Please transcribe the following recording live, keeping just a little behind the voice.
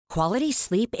Quality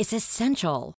sleep is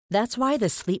essential. That's why the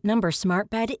Sleep Number Smart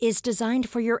Bed is designed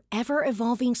for your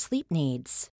ever-evolving sleep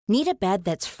needs. Need a bed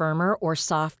that's firmer or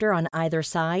softer on either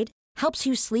side? Helps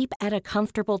you sleep at a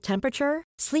comfortable temperature?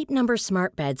 Sleep Number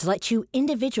Smart Beds let you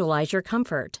individualize your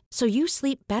comfort, so you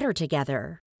sleep better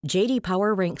together. J.D.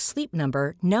 Power ranks Sleep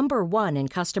Number number 1 in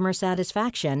customer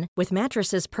satisfaction with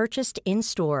mattresses purchased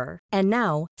in-store. And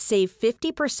now, save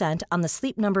 50% on the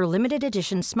Sleep Number Limited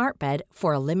Edition Smart Bed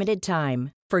for a limited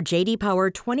time. For J.D. Power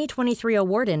 2023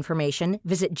 award information,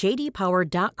 visit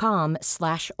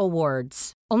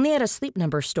jdpower.com/awards. Only at a Sleep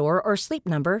Number store or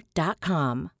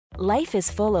sleepnumber.com. Life is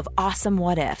full of awesome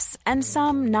what-ifs, and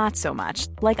some not so much,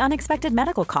 like unexpected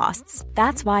medical costs.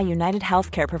 That's why United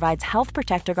Healthcare provides Health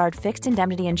Protector Guard fixed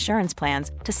indemnity insurance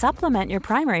plans to supplement your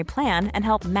primary plan and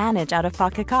help manage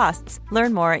out-of-pocket costs.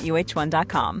 Learn more at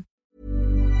uh1.com.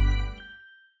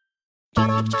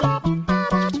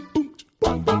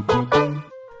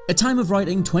 At time of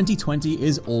writing, 2020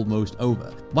 is almost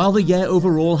over. While the year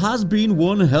overall has been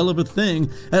one hell of a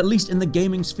thing, at least in the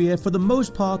gaming sphere, for the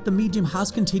most part, the medium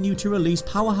has continued to release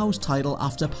powerhouse title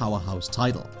after powerhouse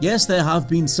title. Yes, there have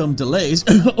been some delays,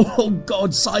 oh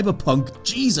god, Cyberpunk,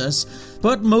 Jesus,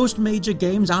 but most major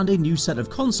games and a new set of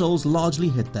consoles largely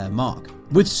hit their mark.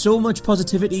 With so much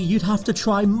positivity, you'd have to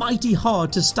try mighty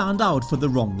hard to stand out for the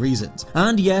wrong reasons.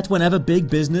 And yet, whenever big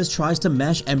business tries to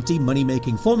mesh empty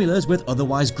money-making formulas with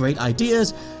otherwise great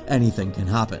ideas, anything can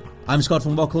happen. I'm Scott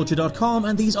from WhatCulture.com,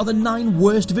 and these are the 9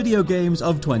 worst video games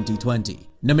of 2020.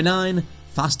 Number 9,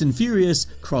 Fast and Furious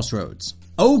Crossroads.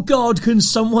 Oh god, can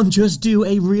someone just do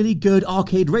a really good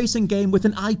arcade racing game with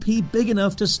an IP big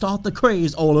enough to start the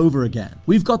craze all over again?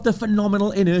 We've got the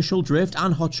phenomenal Inertial Drift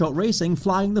and Hotshot Racing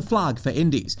flying the flag for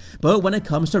indies, but when it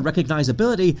comes to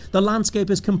recognizability, the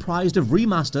landscape is comprised of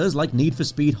remasters like Need for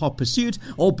Speed Hot Pursuit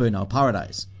or Burnout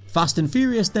Paradise. Fast and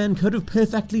Furious then could have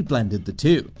perfectly blended the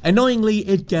two. Annoyingly,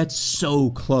 it gets so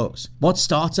close. What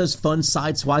starts as fun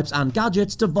side swipes and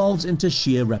gadgets devolves into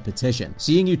sheer repetition,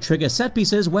 seeing you trigger set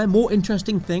pieces where more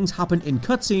interesting things happen in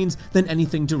cutscenes than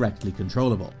anything directly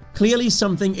controllable. Clearly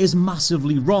something is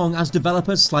massively wrong, as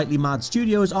developers Slightly Mad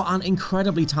Studios are an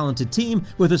incredibly talented team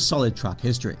with a solid track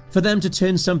history. For them to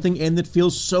turn something in that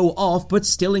feels so off but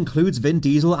still includes Vin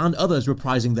Diesel and others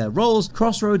reprising their roles,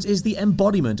 Crossroads is the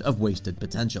embodiment of wasted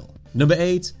potential. Number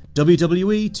 8,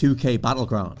 WWE 2K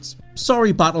Battlegrounds.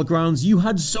 Sorry Battlegrounds, you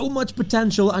had so much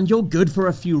potential and you're good for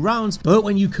a few rounds, but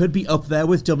when you could be up there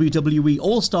with WWE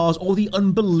All-Stars or the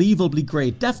unbelievably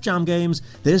great Def Jam games,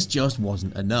 this just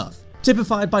wasn't enough.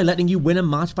 Typified by letting you win a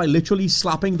match by literally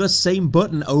slapping the same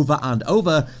button over and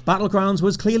over, Battlegrounds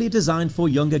was clearly designed for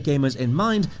younger gamers in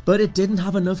mind, but it didn't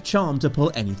have enough charm to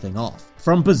pull anything off.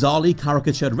 From bizarrely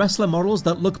caricatured wrestler models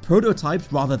that look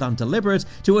prototyped rather than deliberate,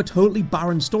 to a totally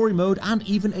barren story mode and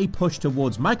even a push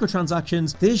towards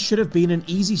microtransactions, this should have been an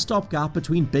easy stopgap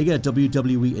between bigger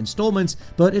WWE installments,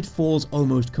 but it falls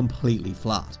almost completely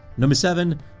flat. Number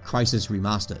 7, Crysis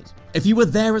Remastered. If you were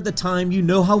there at the time, you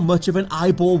know how much of an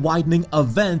eyeball-widening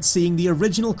event seeing the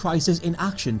original Crysis in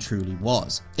action truly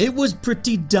was. It was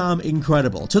pretty damn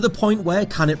incredible, to the point where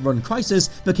Can It Run Crysis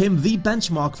became the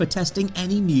benchmark for testing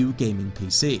any new gaming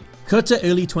PC. Cut to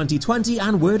early 2020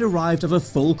 and word arrived of a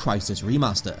full Crysis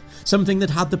remaster, something that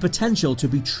had the potential to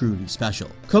be truly special.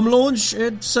 Come launch,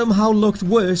 it somehow looked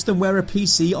worse than where a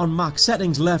PC on max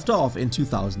settings left off in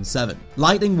 2007.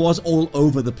 Lighting was all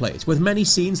over the place, with many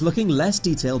scenes looking less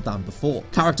detailed than before.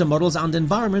 Character models and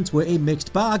environments were a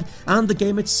mixed bag, and the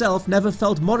game itself never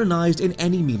felt modernized in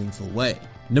any meaningful way.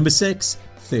 Number 6,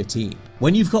 13.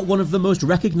 When you've got one of the most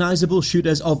recognizable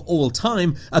shooters of all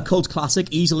time, a cult classic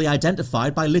easily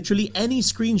identified by literally any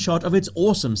screenshot of its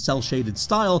awesome cel-shaded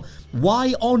style,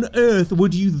 why on earth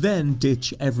would you then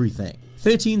ditch everything?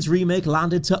 13's remake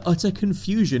landed to utter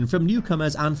confusion from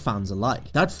newcomers and fans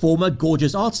alike. That former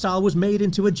gorgeous art style was made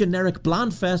into a generic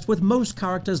bland fest with most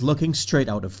characters looking straight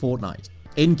out of Fortnite.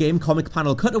 In-game comic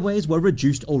panel cutaways were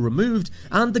reduced or removed,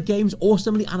 and the game's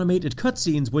awesomely animated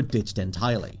cutscenes were ditched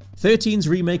entirely. 13's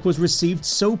remake was received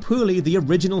so poorly the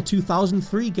original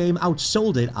 2003 game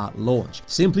outsold it at launch,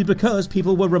 simply because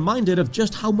people were reminded of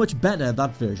just how much better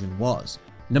that version was.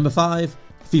 Number 5,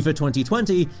 FIFA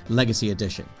 2020 Legacy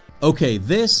Edition. Okay,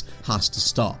 this has to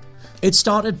stop. It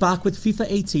started back with FIFA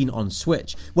 18 on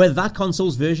Switch, where that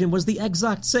console's version was the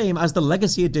exact same as the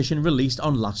Legacy Edition released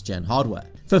on last-gen hardware.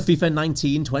 For FIFA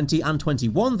 19, 20 and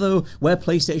 21 though, where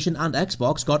PlayStation and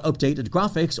Xbox got updated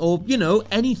graphics or,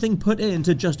 anything put in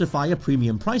to justify a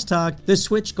premium price tag, the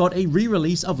Switch got a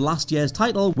re-release of last year's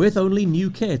title with only new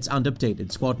kits and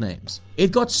updated squad names.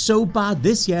 It got so bad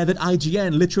this year that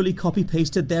IGN literally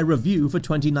copy-pasted their review for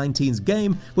 2019's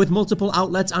game, with multiple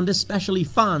outlets and especially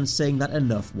fans saying that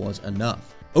enough was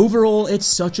enough. Overall, it's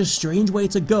such a strange way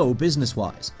to go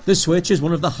business-wise. The Switch is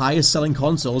one of the highest-selling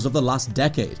consoles of the last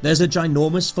decade. There's a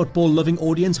ginormous football-loving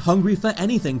audience hungry for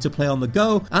anything to play on the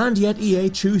go, and yet EA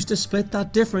choose to split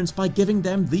that difference by giving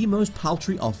them the most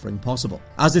paltry offering possible.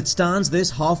 As it stands,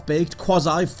 this half-baked,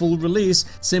 quasi-full release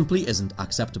simply isn't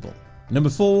acceptable. Number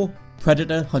 4.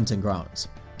 Predator Hunting Grounds.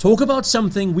 Talk about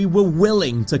something we were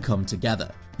willing to come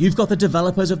together. You've got the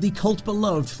developers of the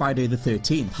cult-beloved Friday the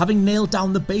 13th having nailed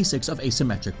down the basics of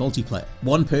asymmetric multiplayer.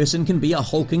 One person can be a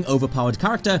hulking, overpowered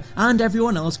character, and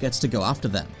everyone else gets to go after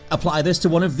them. Apply this to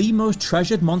one of the most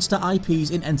treasured monster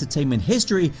IPs in entertainment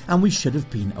history, and we should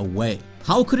have been away.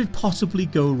 How could it possibly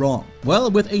go wrong? Well,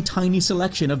 with a tiny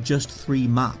selection of just 3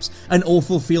 maps, an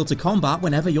awful feel to combat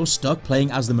whenever you're stuck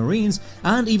playing as the Marines,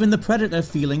 and even the Predator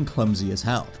feeling clumsy as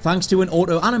hell, thanks to an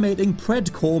auto-animating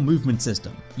Predcore movement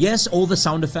system. Yes, all the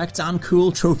sound effects and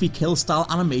cool trophy kill style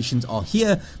animations are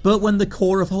here, but when the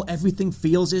core of how everything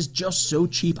feels is just so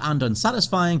cheap and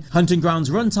unsatisfying, Hunting Grounds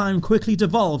runtime quickly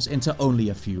devolves into only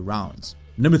a few rounds.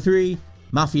 Number 3.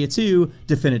 Mafia 2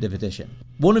 Definitive Edition.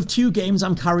 One of 2 games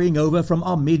I'm carrying over from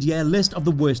our mid-year list of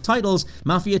the worst titles,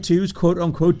 Mafia 2's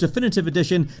quote-unquote Definitive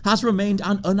Edition has remained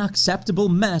an unacceptable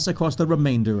mess across the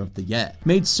remainder of the year,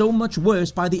 made so much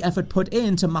worse by the effort put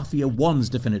into Mafia 1's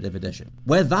Definitive Edition.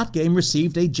 Where that game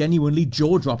received a genuinely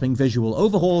jaw-dropping visual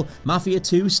overhaul, Mafia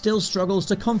 2 still struggles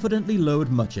to confidently load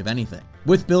much of anything.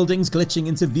 With buildings glitching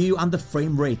into view and the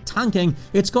frame rate tanking,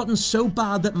 it's gotten so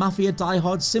bad that Mafia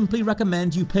diehards simply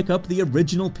recommend you pick up the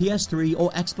original PS3 or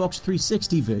Xbox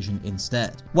 360 version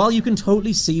instead. While you can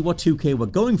totally see what 2K were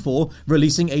going for,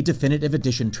 releasing a Definitive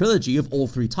Edition trilogy of all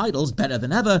 3 titles better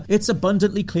than ever, it's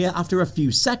abundantly clear after a few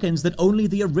seconds that only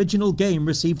the original game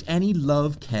received any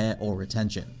love, care, or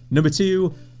attention. Number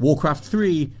 2. Warcraft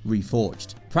 3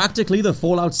 Reforged. Practically the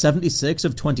Fallout 76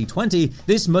 of 2020,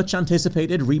 this much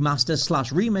anticipated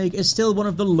remaster/remake is still one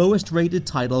of the lowest rated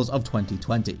titles of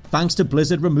 2020, thanks to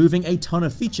Blizzard removing a ton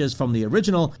of features from the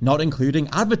original, not including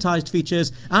advertised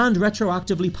features, and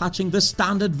retroactively patching the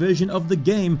standard version of the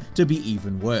game to be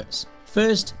even worse.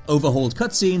 First, overhauled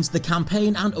cutscenes, the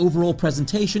campaign and overall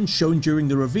presentation shown during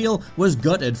the reveal was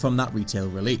gutted from that retail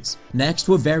release. Next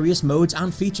were various modes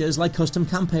and features like custom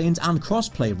campaigns and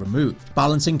crossplay removed,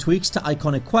 balancing tweaks to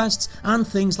iconic quests, and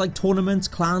things like tournaments,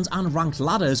 clans and ranked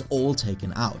ladders all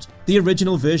taken out. The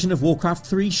original version of Warcraft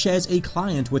 3 shares a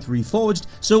client with Reforged,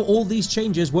 so all these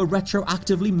changes were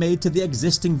retroactively made to the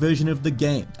existing version of the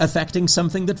game, affecting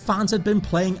something that fans had been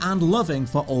playing and loving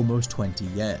for almost 20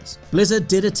 years. Blizzard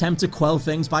did attempt to quell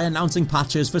things by announcing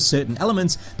patches for certain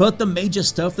elements, but the major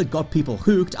stuff that got people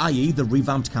hooked, i.e. the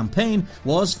revamped campaign,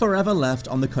 was forever left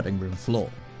on the cutting room floor.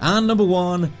 And number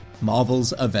 1,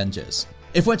 Marvel's Avengers.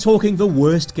 If we're talking the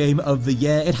worst game of the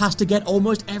year, it has to get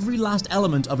almost every last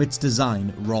element of its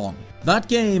design wrong. That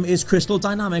game is Crystal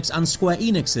Dynamics and Square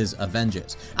Enix's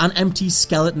Avengers, an empty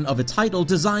skeleton of a title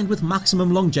designed with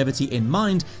maximum longevity in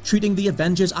mind, treating the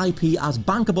Avengers IP as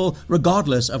bankable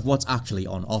regardless of what's actually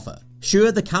on offer.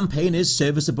 Sure, the campaign is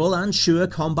serviceable and sure,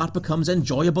 combat becomes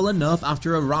enjoyable enough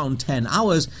after around 10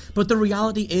 hours, but the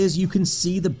reality is you can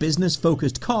see the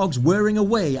business-focused cogs whirring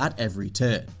away at every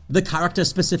turn. The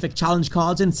character-specific challenge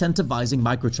cards incentivizing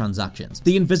microtransactions,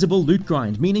 the invisible loot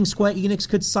grind meaning Square Enix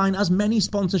could sign as many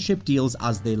sponsorship deals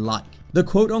as they like, the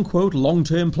quote-unquote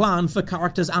long-term plan for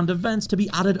characters and events to be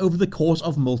added over the course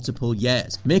of multiple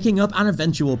years, making up an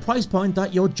eventual price point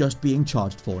that you're just being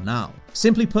charged for now.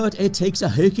 Simply put, it takes a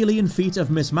Herculean feat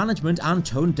of mismanagement and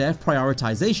tone-deaf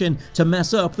prioritization to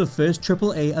mess up the first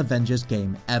AAA Avengers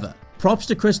game ever. Props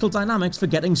to Crystal Dynamics for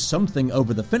getting something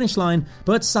over the finish line,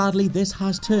 but sadly this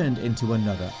has turned into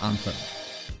another Anthem.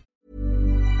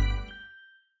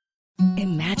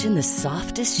 Imagine the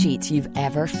softest sheets you've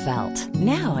ever felt.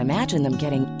 Now imagine them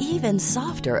getting even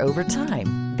softer over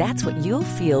time. That's what you'll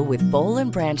feel with Boll &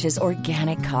 Branch's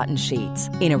organic cotton sheets.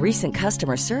 In a recent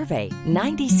customer survey,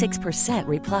 96%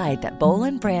 replied that Boll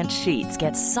 & Branch sheets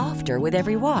get softer with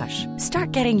every wash.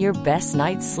 Start getting your best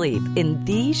night's sleep in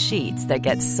these sheets that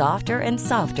get softer and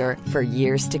softer for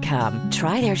years to come.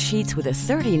 Try their sheets with a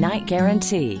 30-night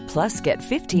guarantee. Plus, get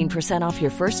 15% off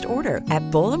your first order at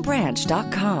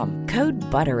bollandbranch.com. Code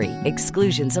BUTTERY.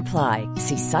 Exclusions apply.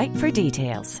 See site for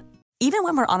details. Even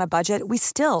when we're on a budget, we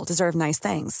still deserve nice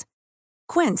things.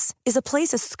 Quince is a place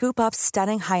to scoop up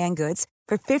stunning high-end goods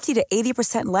for 50 to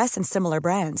 80% less than similar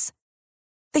brands.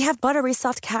 They have buttery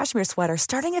soft cashmere sweaters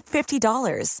starting at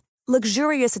 $50,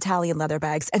 luxurious Italian leather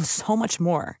bags, and so much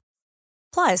more.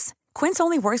 Plus, Quince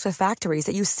only works with factories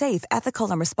that use safe, ethical,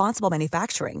 and responsible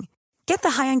manufacturing. Get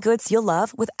the high-end goods you'll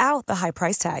love without the high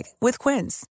price tag with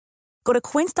Quince. Go to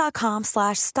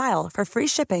quince.com/style for free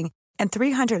shipping and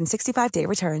 365-day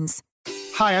returns.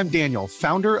 Hi, I'm Daniel,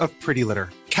 founder of Pretty Litter.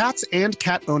 Cats and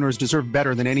cat owners deserve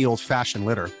better than any old-fashioned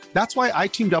litter. That's why I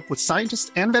teamed up with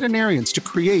scientists and veterinarians to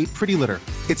create Pretty Litter.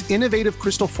 Its innovative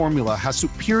crystal formula has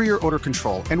superior odor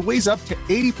control and weighs up to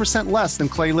 80% less than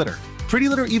clay litter. Pretty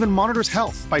Litter even monitors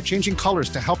health by changing colors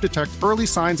to help detect early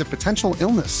signs of potential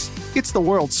illness. It's the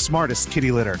world's smartest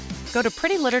kitty litter. Go to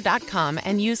prettylitter.com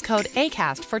and use code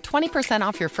ACAST for 20%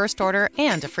 off your first order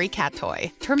and a free cat toy.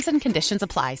 Terms and conditions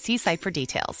apply. See site for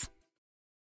details.